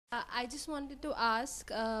I just wanted to ask,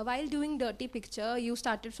 while doing Dirty Picture, you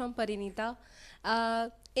started from Parinita.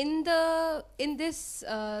 In this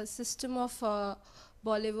system of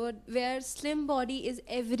Bollywood, where slim body is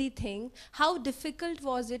everything, how difficult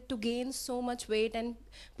was it to gain so much weight and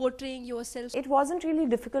portraying yourself? It wasn't really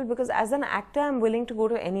difficult because as an actor, I'm willing to go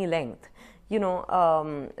to any length,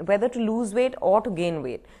 whether to lose weight or to gain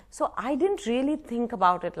weight. So I didn't really think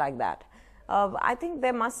about it like that. I think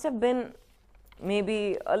there must have been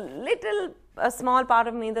maybe a small part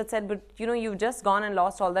of me that said, but you've just gone and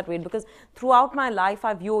lost all that weight, because throughout my life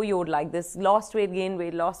I've yo-yoed like this, lost weight, gain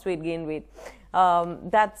weight, lost weight, gain weight.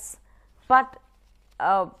 But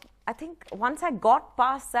I think once I got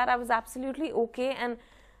past that, I was absolutely okay. And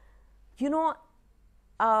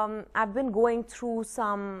I've been going through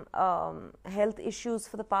some health issues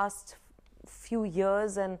for the past few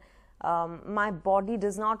years, and my body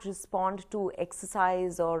does not respond to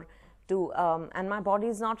exercise or and my body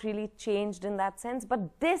is not really changed in that sense.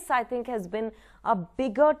 But this, I think, has been a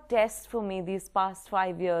bigger test for me these past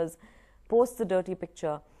 5 years post the Dirty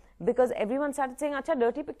Picture, because everyone started saying, "Acha,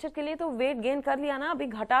 Dirty Picture ke liye to weight gain kar liya na, abhi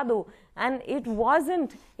ghata do," and it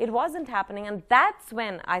wasn't happening. And that's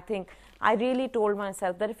when I think I really told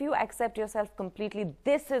myself that if you accept yourself completely,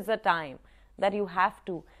 this is the time that you have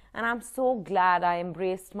to. And I'm so glad I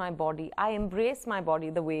embraced my body. I embrace my body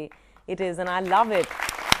the way it is, and I love it.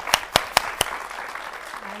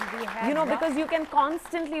 Because you can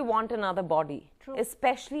constantly want another body. True.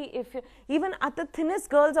 Especially if even at the thinnest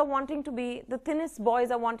girls are wanting to be, the thinnest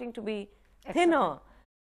boys are wanting to be thinner.